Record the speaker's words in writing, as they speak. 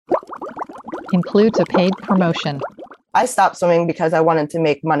includes a paid promotion. I stopped swimming because I wanted to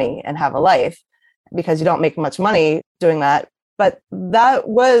make money and have a life, because you don't make much money doing that. But that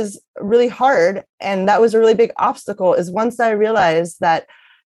was really hard. And that was a really big obstacle, is once I realized that,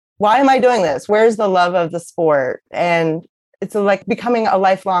 why am I doing this? Where's the love of the sport? And it's like becoming a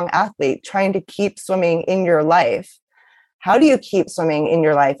lifelong athlete, trying to keep swimming in your life. How do you keep swimming in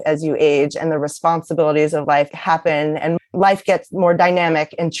your life as you age and the responsibilities of life happen and life gets more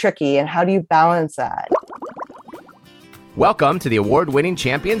dynamic and tricky? And how do you balance that? Welcome to the award-winning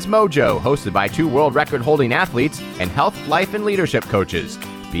Champions Mojo, hosted by two world record-holding athletes and health, life, and leadership coaches.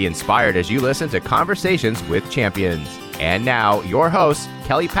 Be inspired as you listen to Conversations with Champions. And now, your hosts,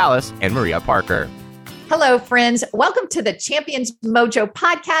 Kelly Palace and Maria Parker. Hello, friends. Welcome to the Champions Mojo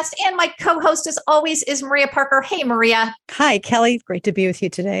podcast. And my co-host, as always, is Maria Parker. Hey, Maria. Hi, Kelly. Great to be with you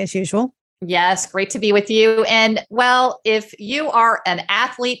today, as usual. Yes, great to be with you. And well, if you are an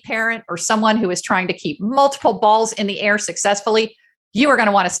athlete, parent, or someone who is trying to keep multiple balls in the air successfully, you are going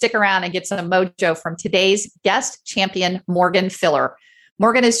to want to stick around and get some mojo from today's guest champion, Morgan Filler.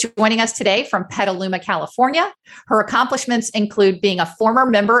 Morgan is joining us today from Petaluma, California. Her accomplishments include being a former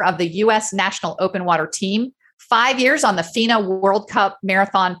member of the U.S. National Open Water Team, 5 years on the FINA World Cup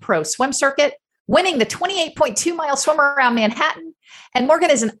Marathon Pro Swim Circuit, winning the 28.2-mile swim around Manhattan. And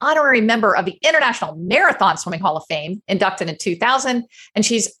Morgan is an honorary member of the International Marathon Swimming Hall of Fame, inducted in 2000. And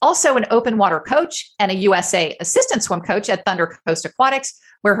she's also an open water coach and a USA assistant swim coach at Thunder Coast Aquatics,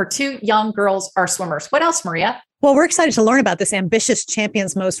 where her two young girls are swimmers. What else, Maria? Well, we're excited to learn about this ambitious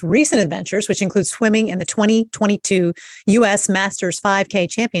champion's most recent adventures, which include swimming in the 2022 U.S. Masters 5K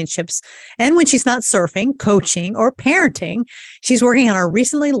Championships. And when she's not surfing, coaching, or parenting, she's working on a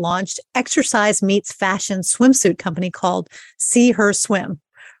recently launched exercise meets fashion swimsuit company called See Her Swim.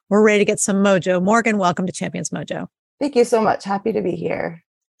 We're ready to get some mojo. Morgan, welcome to Champions Mojo. Thank you so much. Happy to be here.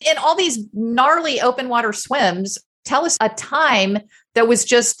 In all these gnarly open water swims, tell us a time that was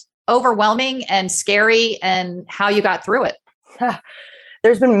just overwhelming and scary and how you got through it.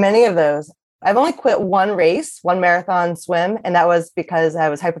 There's been many of those. I've only quit one race, one marathon swim, and that was because I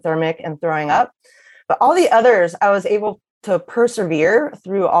was hypothermic and throwing up. But all the others, I was able to persevere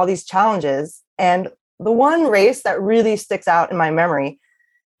through all these challenges. And the one race that really sticks out in my memory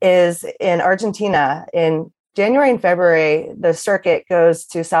is in Argentina. In January and February, the circuit goes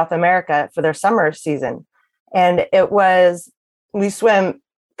to South America for their summer season. And we swim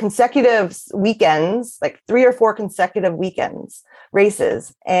consecutive weekends, like 3 or 4 consecutive weekends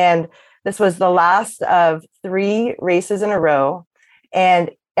races. And this was the last of 3 races in a row. And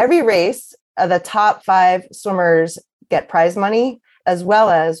every race, the top 5 swimmers get prize money as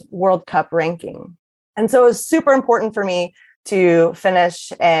well as World Cup ranking. And so it was super important for me to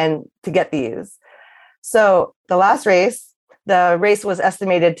finish and to get these. So the last race, the race was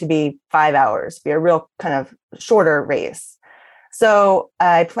estimated to be 5 hours, be a real kind of shorter race. So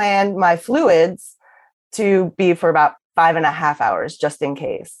I planned my fluids to be for about 5.5 hours, just in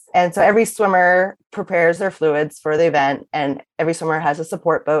case. And so every swimmer prepares their fluids for the event, and every swimmer has a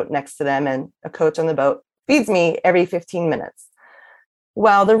support boat next to them, and a coach on the boat feeds me every 15 minutes.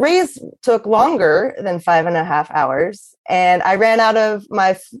 Well, the race took longer than 5.5 hours, and I ran out of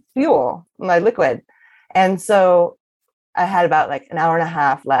my fuel, my liquid. And so I had about like an hour and a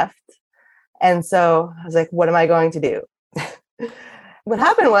half left. And so I was like, what am I going to do? What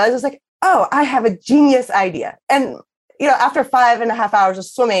happened was, I was like, oh, I have a genius idea. And, after 5.5 hours of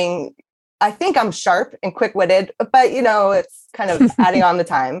swimming, I think I'm sharp and quick-witted, but, it's kind of adding on the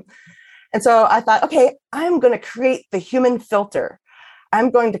time. And so I thought, okay, I'm going to create the human filter.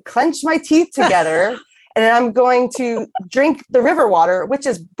 I'm going to clench my teeth together and I'm going to drink the river water, which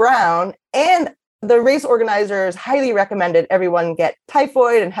is brown. And the race organizers highly recommended everyone get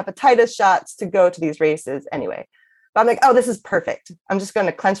typhoid and hepatitis shots to go to these races anyway. But I'm like, oh, this is perfect. I'm just going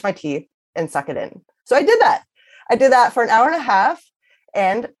to clench my teeth and suck it in. So I did that. I did that for an hour and a half,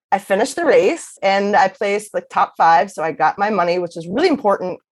 and I finished the race, and I placed like top 5. So I got my money, which is really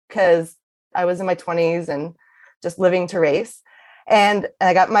important because I was in my 20s and just living to race. And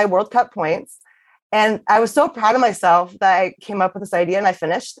I got my World Cup points. And I was so proud of myself that I came up with this idea and I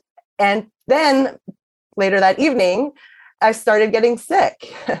finished. And then later that evening, I started getting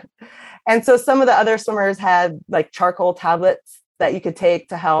sick. And so some of the other swimmers had like charcoal tablets that you could take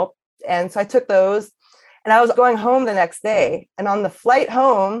to help. And so I took those, and I was going home the next day. And on the flight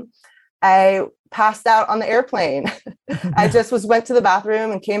home, I passed out on the airplane. I just went to the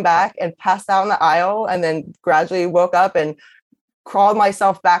bathroom and came back and passed out on the aisle, and then gradually woke up and crawled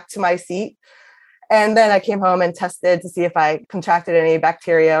myself back to my seat. And then I came home and tested to see if I contracted any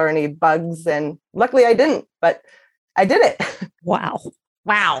bacteria or any bugs. And luckily I didn't, but I did it. Wow.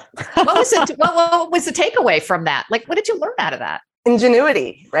 Wow. What was the takeaway from that? Like, what did you learn out of that?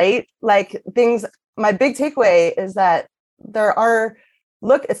 Ingenuity, right? Like my big takeaway is that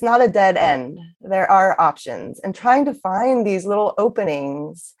it's not a dead end. There are options, and trying to find these little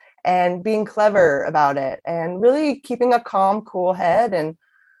openings and being clever about it and really keeping a calm, cool head and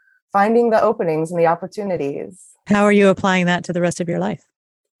finding the openings and the opportunities. How are you applying that to the rest of your life?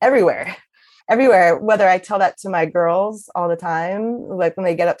 Everywhere, whether I tell that to my girls all the time, like when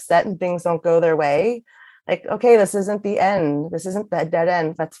they get upset and things don't go their way, like, okay, this isn't the end. This isn't the dead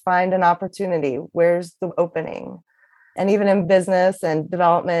end. Let's find an opportunity. Where's the opening? And even in business and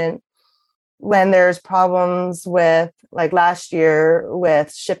development, when there's problems with, like last year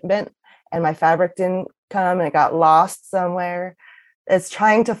with shipment and my fabric didn't come and it got lost somewhere, it's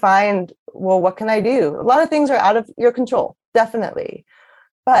trying to find, well, what can I do? A lot of things are out of your control, definitely.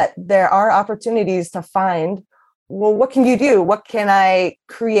 But there are opportunities to find, well, what can you do? What can I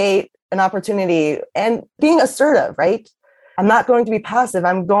create an opportunity? And being assertive, right? I'm not going to be passive.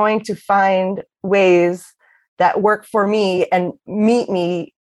 I'm going to find ways that work for me and meet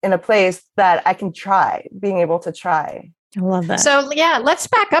me in a place that I can try, being able to try. I love that. So yeah, let's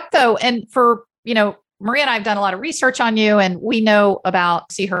back up though. And for, Maria and I have done a lot of research on you, and we know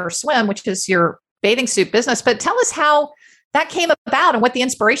about See Her Swim, which is your bathing suit business, but tell us how that came about and what the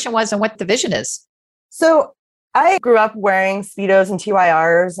inspiration was and what the vision is. So I grew up wearing Speedos and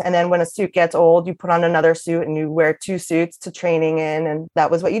TYRs. And then when a suit gets old, you put on another suit and you wear 2 suits to training in. And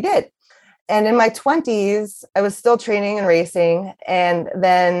that was what you did. And in my 20s, I was still training and racing. And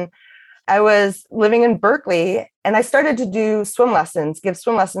then I was living in Berkeley and I started to do swim lessons, give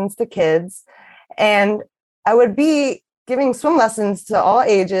swim lessons to kids. And I would be giving swim lessons to all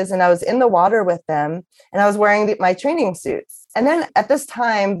ages. And I was in the water with them and I was wearing my training suits. And then at this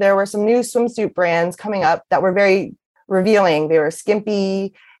time, there were some new swimsuit brands coming up that were very revealing. They were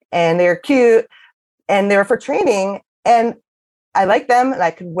skimpy and they were cute and they were for training. And I liked them and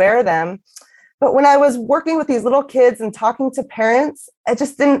I could wear them. But when I was working with these little kids and talking to parents, it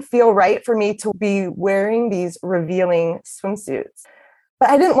just didn't feel right for me to be wearing these revealing swimsuits. But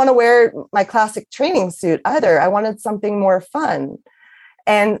I didn't want to wear my classic training suit either. I wanted something more fun.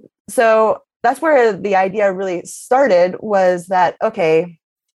 And so that's where the idea really started, was that, okay,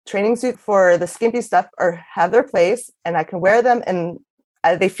 training suit for the skimpy stuff have their place and I can wear them and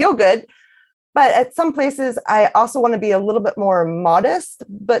they feel good. But at some places, I also want to be a little bit more modest,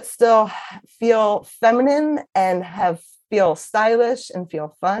 but still feel feminine and feel stylish and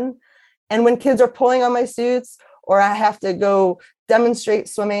feel fun. And when kids are pulling on my suits or I have to go demonstrate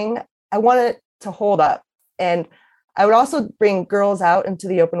swimming, I want it to hold up. And I would also bring girls out into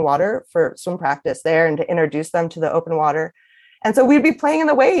the open water for swim practice there and to introduce them to the open water. And so we'd be playing in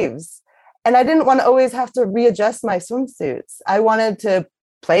the waves. And I didn't want to always have to readjust my swimsuits. I wanted to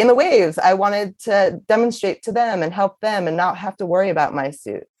play in the waves. I wanted to demonstrate to them and help them and not have to worry about my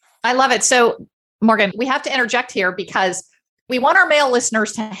suit. I love it. So Morgan, we have to interject here because we want our male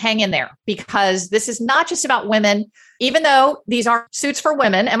listeners to hang in there, because this is not just about women, even though these are suits for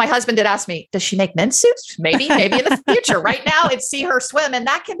women. And my husband did ask me, does she make men's suits? Maybe in the future. Right now it's See Her Swim. And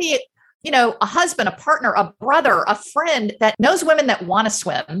that can be, a husband, a partner, a brother, a friend that knows women that want to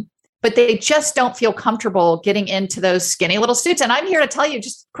swim, but they just don't feel comfortable getting into those skinny little suits. And I'm here to tell you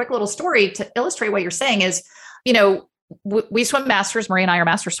just a quick little story to illustrate what you're saying is, we swim masters. Maria and I are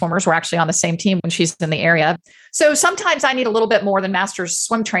master swimmers. We're actually on the same team when she's in the area. So sometimes I need a little bit more than masters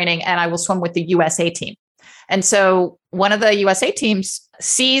swim training and I will swim with the USA team. And so one of the USA teams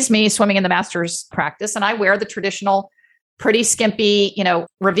sees me swimming in the masters practice and I wear the traditional, pretty skimpy,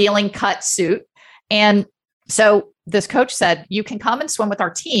 revealing cut suit. And so this coach said, you can come and swim with our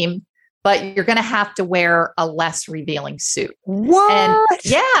team, but you're going to have to wear a less revealing suit. What? And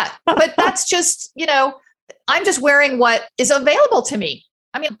yeah, but that's just, I'm just wearing what is available to me.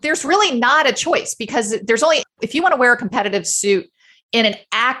 I mean, there's really not a choice, because if you want to wear a competitive suit in an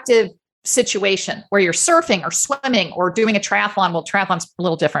active situation where you're surfing or swimming or doing a triathlon, well, triathlon's a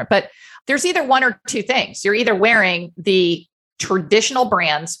little different, but there's either one or two things. You're either wearing the traditional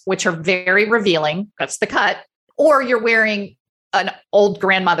brands, which are very revealing, that's the cut, or you're wearing an old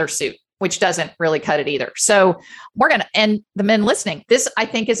grandmother suit, which doesn't really cut it either. So Morgan and the men listening, this I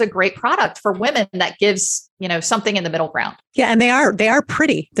think is a great product for women that gives, something in the middle ground. Yeah. And they are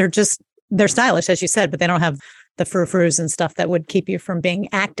pretty. They're stylish, as you said, but they don't have the frou-frous and stuff that would keep you from being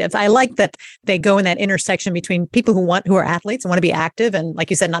active. I like that they go in that intersection between people who are athletes and want to be active. And like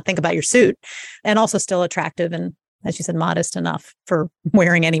you said, not think about your suit, and also still attractive. And as you said, modest enough for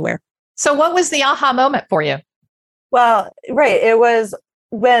wearing anywhere. So what was the aha moment for you? Well, right. It was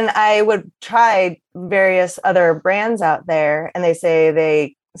when I would try various other brands out there and they say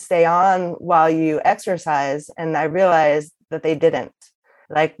they stay on while you exercise, and I realized that they didn't.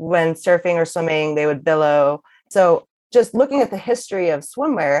 Like when surfing or swimming, they would billow. So just looking at the history of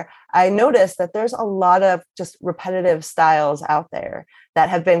swimwear, I noticed that there's a lot of just repetitive styles out there that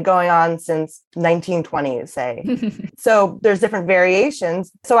have been going on since 1920s, say. So there's different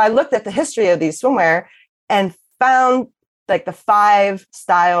variations. So I looked at the history of these swimwear and found like the 5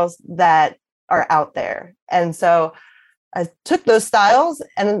 styles that are out there. And so I took those styles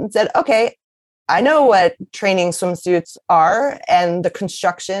and said, okay, I know what training swimsuits are and the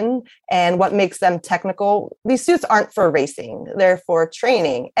construction and what makes them technical. These suits aren't for racing, they're for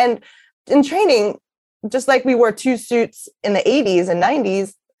training. And in training, just like we wore 2 suits in the 80s and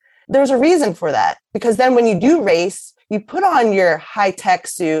 90s, there's a reason for that. Because then when you do race, you put on your high-tech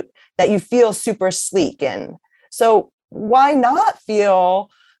suit that you feel super sleek in. So why not feel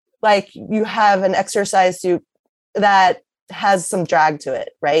like you have an exercise suit that has some drag to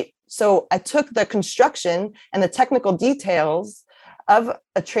it, right? So I took the construction and the technical details of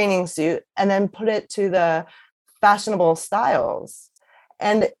a training suit and then put it to the fashionable styles.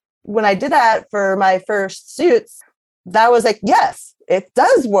 And when I did that for my first suits, that was like, yes, it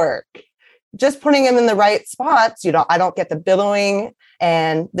does work. Just putting them in the right spots, I don't get the billowing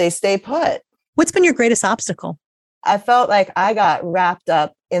and they stay put. What's been your greatest obstacle? I felt like I got wrapped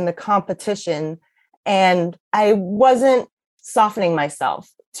up in the competition and I wasn't softening myself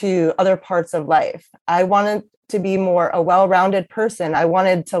to other parts of life. I wanted to be more a well-rounded person. I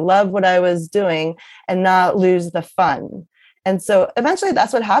wanted to love what I was doing and not lose the fun. And so eventually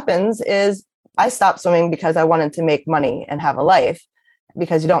that's what happens is I stopped swimming because I wanted to make money and have a life,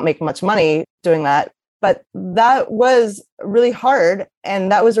 because you don't make much money doing that. But that was really hard.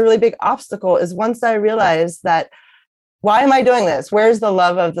 And that was a really big obstacle, is once I realized that, why am I doing this? Where's the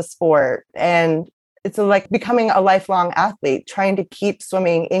love of the sport? And it's like becoming a lifelong athlete, trying to keep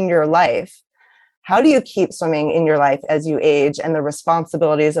swimming in your life. How do you keep swimming in your life as you age and the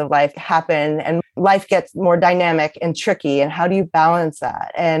responsibilities of life happen and life gets more dynamic and tricky? And how do you balance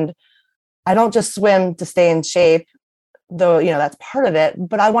that? And I don't just swim to stay in shape, though, that's part of it,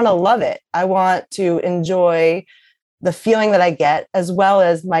 but I want to love it. I want to enjoy the feeling that I get, as well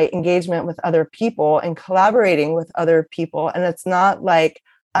as my engagement with other people and collaborating with other people. And it's not like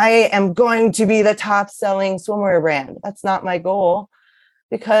I am going to be the top selling swimwear brand. That's not my goal,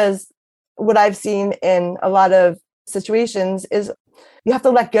 because what I've seen in a lot of situations is you have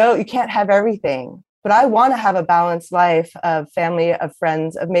to let go. You can't have everything, but I want to have a balanced life of family, of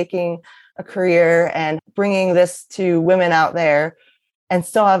friends, of making a career and bringing this to women out there and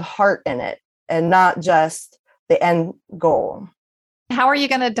still have heart in it and not just the end goal. How are you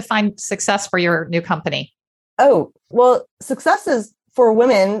going to define success for your new company? Oh, well, success is for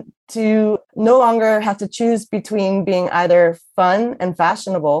women to no longer have to choose between being either fun and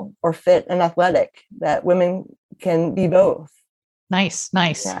fashionable or fit and athletic, that women can be both. Nice.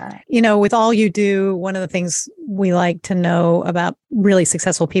 Yeah. With all you do, one of the things we like to know about really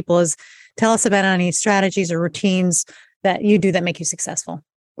successful people is tell us about any strategies or routines that you do that make you successful.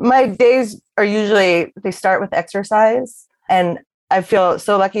 My days are usually, they start with exercise, and I feel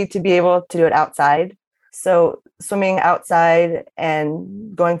so lucky to be able to do it outside. So swimming outside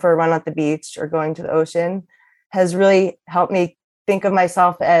and going for a run at the beach or going to the ocean has really helped me think of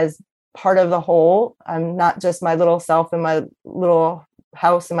myself as part of the whole. I'm not just my little self in my little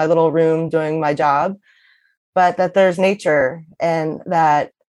house in my little room doing my job, but that there's nature and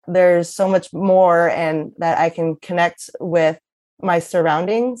that there's so much more, and that I can connect with my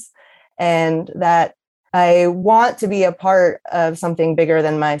surroundings, and that I want to be a part of something bigger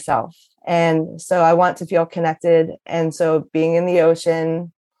than myself. And so I want to feel connected. And so being in the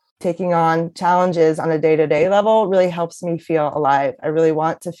ocean, taking on challenges on a day-to-day level really helps me feel alive. I really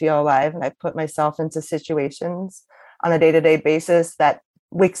want to feel alive. And I put myself into situations on a day-to-day basis that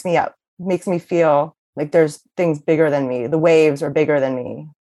wakes me up, makes me feel like there's things bigger than me. The waves are bigger than me.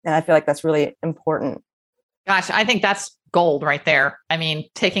 And I feel like that's really important. Gosh, I think that's gold right there. I mean,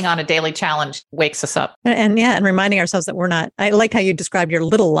 taking on a daily challenge wakes us up. And reminding ourselves that we're not, I like how you described your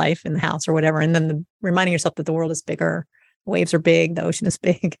little life in the house or whatever. And then reminding yourself that the world is bigger. Waves are big. The ocean is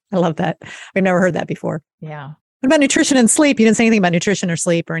big. I love that. We've never heard that before. Yeah. What about nutrition and sleep? You didn't say anything about nutrition or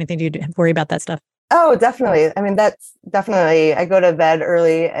sleep or anything. Do you worry about that stuff? Oh, definitely. I mean, that's definitely, I go to bed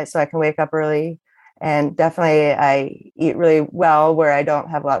early so I can wake up early. And definitely I eat really well where I don't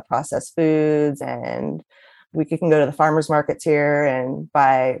have a lot of processed foods, and we can go to the farmers markets here and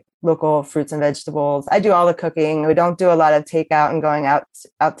buy local fruits and vegetables. I do all the cooking. We don't do a lot of takeout and going out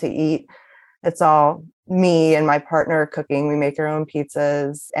to eat. It's all me and my partner cooking. We make our own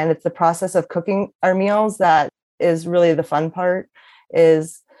pizzas. And it's the process of cooking our meals that is really the fun part,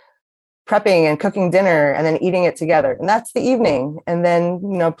 is prepping and cooking dinner and then eating it together. And that's the evening. And then,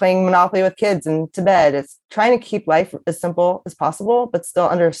 playing Monopoly with kids and to bed. It's trying to keep life as simple as possible, but still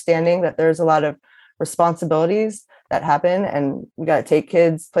understanding that there's a lot of responsibilities that happen and we got to take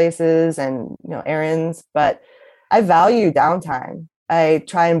kids places and, errands. But I value downtime. I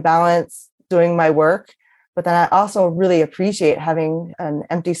try and balance doing my work, but then I also really appreciate having an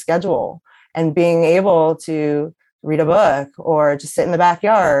empty schedule and being able to read a book or just sit in the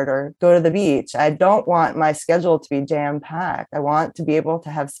backyard or go to the beach. I don't want my schedule to be jam-packed. I want to be able to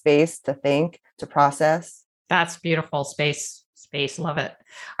have space to think, to process. That's beautiful. Space. Love it.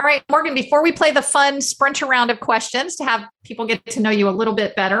 All right, Morgan, before we play the fun sprinter round of questions to have people get to know you a little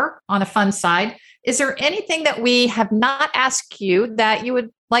bit better on a fun side, is there anything that we have not asked you that you would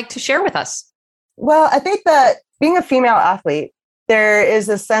like to share with us? Well, I think that being a female athlete, there is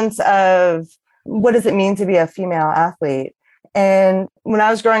a sense of what does it mean to be a female athlete? And when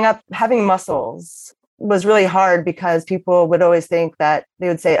I was growing up, having muscles was really hard because people would always think that they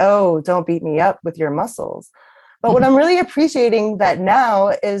would say, oh, don't beat me up with your muscles. But what I'm really appreciating that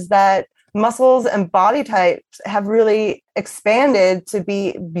now is that muscles and body types have really expanded to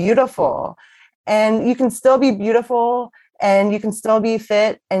be beautiful. And you can still be beautiful and you can still be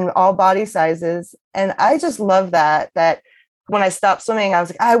fit in all body sizes. And I just love that when I stopped swimming, I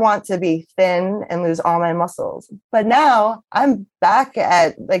was like, I want to be thin and lose all my muscles. But now I'm back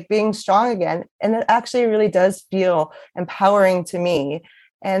at being strong again. And it actually really does feel empowering to me.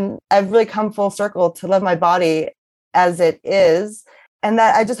 And I've really come full circle to love my body as it is. And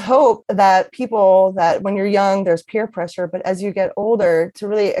that I just hope that people, that when you're young, there's peer pressure, but as you get older, to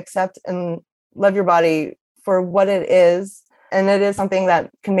really accept and love your body for what it is. And it is something that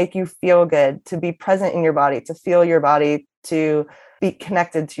can make you feel good, to be present in your body, to feel your body, to be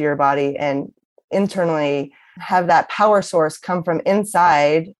connected to your body, and internally have that power source come from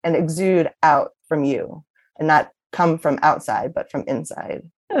inside and exude out from you, and not come from outside, but from inside.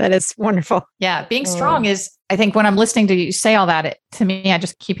 That is wonderful. Yeah. Being strong is, I think when I'm listening to you say all that, to me, I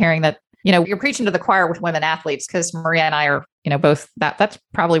just keep hearing that, you're preaching to the choir with women athletes, because Maria and I are, both that's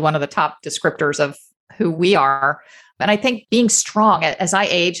probably one of the top descriptors of who we are. And I think being strong as I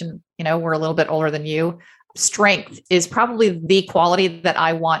age, and, we're a little bit older than you, strength is probably the quality that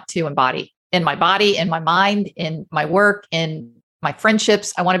I want to embody in my body, in my mind, in my work, in my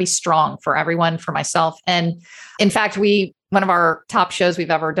friendships. I want to be strong for everyone, for myself. And in fact, one of our top shows we've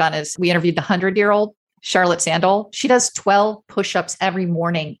ever done is we interviewed the 100-year-old Charlotte Sandel. She does 12 push-ups every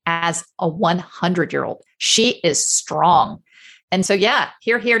morning as a 100-year-old. She is strong. And so, yeah,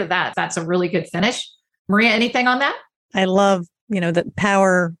 here to that. That's a really good finish. Maria, anything on that? I love, the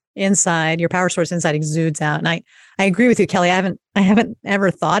power inside, your power source inside exudes out. And I agree with you, Kelly. I haven't ever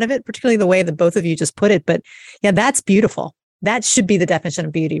thought of it, particularly the way that both of you just put it. But yeah, that's beautiful. That should be the definition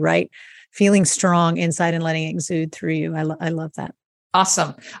of beauty, right? Feeling strong inside and letting it exude through you. I love that.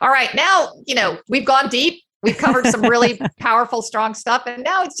 Awesome. All right. Now, we've gone deep. We've covered some really powerful, strong stuff. And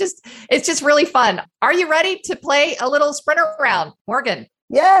now it's just really fun. Are you ready to play a little sprinter round, Morgan?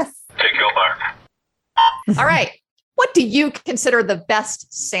 Yes. Take your mark. All right. What do you consider the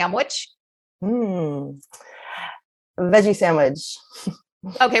best sandwich? Veggie sandwich.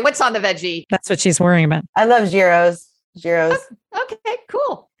 Okay. What's on the veggie? That's what she's worrying about. I love gyros. Okay,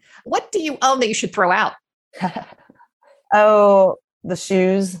 cool. What do you own that you should throw out? Oh, the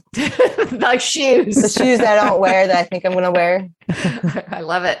shoes. The shoes. The shoes that I don't wear that I think I'm going to wear. I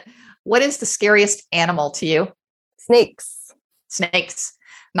love it. What is the scariest animal to you? Snakes. Snakes.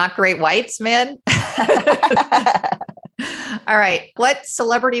 Not great whites, man. All right. What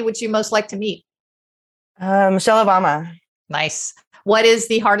celebrity would you most like to meet? Michelle Obama. Nice. What is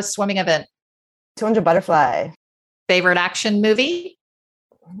the hardest swimming event? 200 butterfly. Favorite action movie?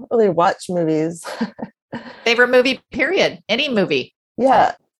 I don't really watch movies. Favorite movie, period. Any movie.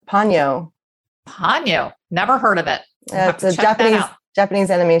 Yeah. Ponyo. Ponyo. Never heard of it. It's a Japanese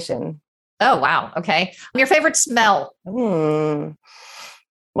animation. Oh, wow. Okay. Your favorite smell? Well,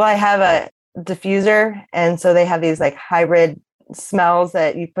 I have a diffuser. And so they have these hybrid smells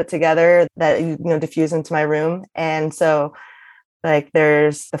that you put together that you diffuse into my room. And so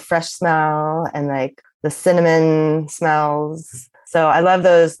there's the fresh smell and the cinnamon smells. So I love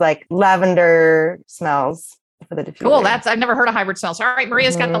those lavender smells for the diffuser. Cool. I've never heard of hybrid smells. All right.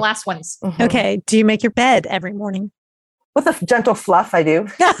 Maria's got the last ones. Mm-hmm. Okay. Do you make your bed every morning? With a gentle fluff, I do.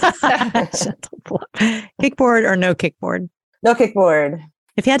 Gentle fluff. Kickboard or no kickboard? No kickboard.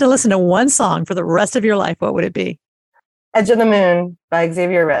 If you had to listen to one song for the rest of your life, what would it be? Edge of the Moon by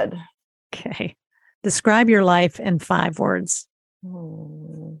Xavier Red. Okay. Describe your life in 5 words.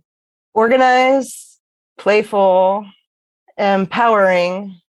 Organized, playful,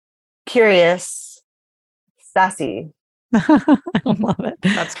 empowering, curious, sassy. I love it.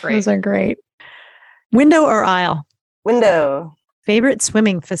 That's great. Those are great. Window or aisle? Window, Favorite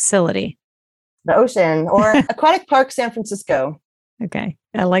swimming facility? the ocean, or Aquatic Park, San Francisco. Okay.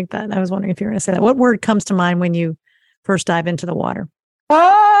 I like that. I was wondering if you were going to say that. What word comes to mind when you first dive into the water?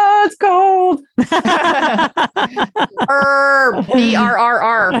 Ah, it's cold.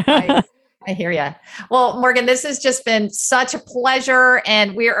 BRRR. I hear you. Well, Morgan, this has just been such a pleasure,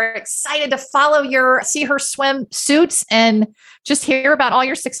 and we are excited to follow your See Her Swim suits and just hear about all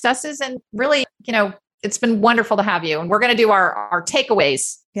your successes. And really, it's been wonderful to have you. And we're going to do our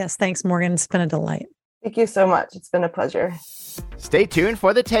takeaways. Yes. Thanks, Morgan. It's been a delight. Thank you so much. It's been a pleasure. Stay tuned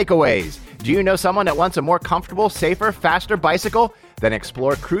for the takeaways. Do you know someone that wants a more comfortable, safer, faster bicycle? Then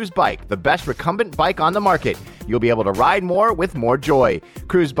explore Cruise Bike, the best recumbent bike on the market. You'll be able to ride more with more joy.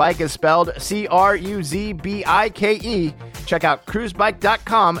 Cruise Bike is spelled Cruzbike. Check out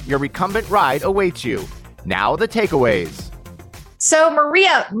cruisebike.com. Your recumbent ride awaits you. Now the takeaways. So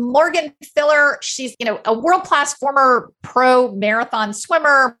Maria, Morgan Filler, she's, a world-class former pro marathon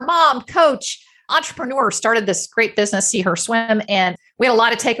swimmer, mom, coach, entrepreneur, started this great business, See Her Swim. And we had a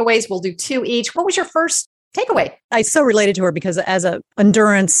lot of takeaways. We'll do 2 each. What was your first takeaway? I so related to her because as a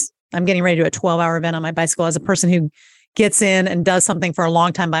endurance, I'm getting ready to do a 12-hour event on my bicycle. As a person who gets in and does something for a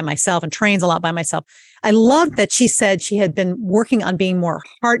long time by myself and trains a lot by myself, I loved that she said she had been working on being more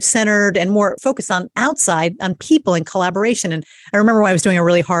heart-centered and more focused on outside, on people and collaboration. And I remember when I was doing a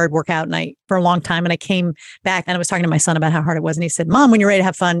really hard workout for a long time, and I came back and I was talking to my son about how hard it was. And he said, Mom, when you're ready to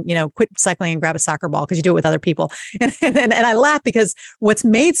have fun, quit cycling and grab a soccer ball because you do it with other people. And I laughed because what's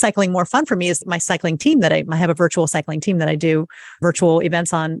made cycling more fun for me is my cycling team that I have a virtual cycling team that I do virtual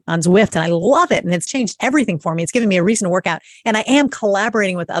events on Zwift. And I love it. And it's changed everything for me. It's given me a reason to work out. And I am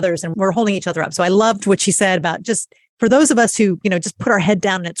collaborating with others and we're holding each other up. So I loved what she said about just for those of us who, just put our head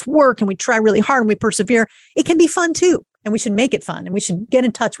down and it's work and we try really hard and we persevere, it can be fun too. And we should make it fun and we should get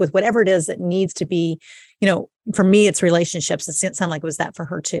in touch with whatever it is that needs to be, for me, it's relationships. It sounded like it was that for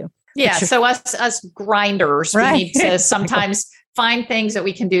her too. Yeah. So us grinders, right. We need to sometimes find things that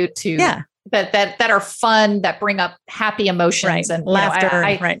we can do to that are fun, that bring up happy emotions right. and laughter.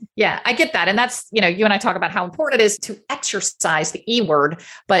 Right. Yeah, I get that. And that's, you and I talk about how important it is to exercise, the E word,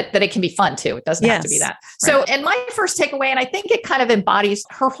 but that it can be fun too. It doesn't have to be that. So, Right. and my first takeaway, and I think it kind of embodies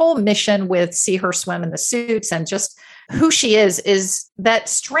her whole mission with See Her Swim and the suits and just who she is that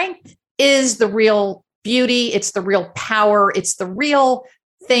strength is the real beauty. It's the real power. It's the real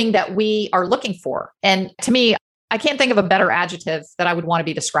thing that we are looking for. And to me, I can't think of a better adjective that I would want to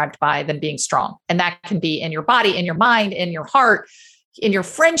be described by than being strong. And that can be in your body, in your mind, in your heart, in your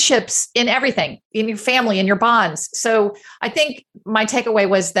friendships, in everything, in your family, in your bonds. So I think my takeaway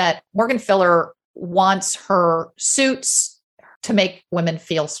was that Morgan Filler wants her suits to make women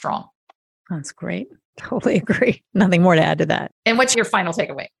feel strong. That's great. Totally agree. Nothing more to add to that. And what's your final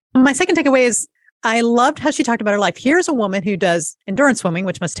takeaway? My second takeaway is I loved how she talked about her life. Here's a woman who does endurance swimming,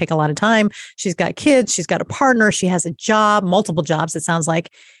 which must take a lot of time. She's got kids. She's got a partner. She has a job, multiple jobs, it sounds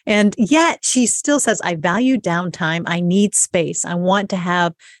like. And yet she still says, I value downtime. I need space. I want to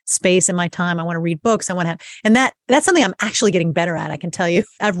have space in my time. I want to read books. I want to have, and that's something I'm actually getting better at. I can tell you,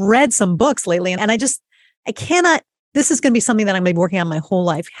 I've read some books lately and I cannot, this is going to be something that I'm going to be working on my whole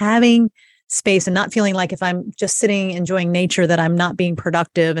life, having space and not feeling like if I'm just sitting enjoying nature that I'm not being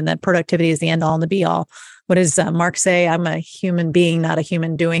productive and that productivity is the end all and the be all. What does Mark say? I'm a human being, not a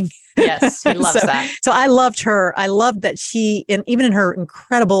human doing. Yes, he loves that. So I loved her. I loved that even in her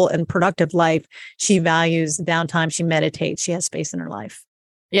incredible and productive life, she values downtime. She meditates. She has space in her life.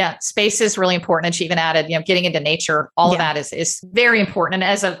 Yeah, space is really important. And she even added, getting into nature, all of that is very important. And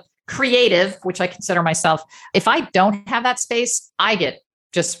as a creative, which I consider myself, if I don't have that space, I get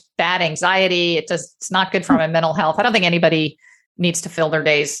just bad anxiety. It's not good for my mental health. I don't think anybody needs to fill their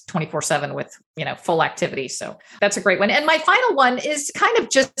days 24/7 with, full activity. So that's a great one. And my final one is kind of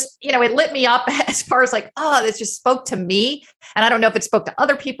just, it lit me up as far as like, this just spoke to me. And I don't know if it spoke to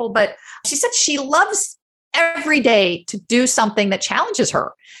other people, but she said she loves every day to do something that challenges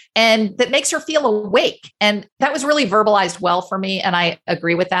her and that makes her feel awake. And that was really verbalized well for me. And I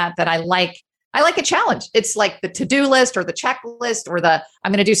agree with that I like a challenge. It's like the to-do list or the checklist or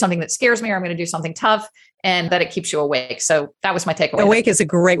I'm going to do something that scares me or I'm going to do something tough and that it keeps you awake. So that was my takeaway. Awake is a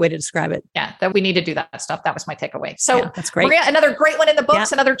great way to describe it. Yeah, that we need to do that stuff. That was my takeaway. So that's great. Maria, another great one in the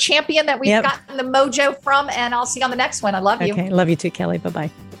books, another champion that we've gotten the mojo from. And I'll see you on the next one. I love you. Okay, love you too, Kelly.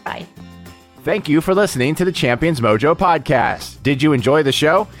 Bye-bye. Bye. Thank you for listening to the Champions Mojo podcast. Did you enjoy the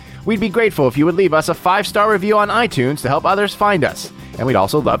show? We'd be grateful if you would leave us a 5-star review on iTunes to help others find us. And we'd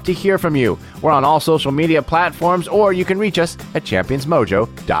also love to hear from you. We're on all social media platforms, or you can reach us at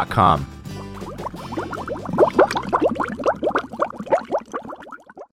championsmojo.com.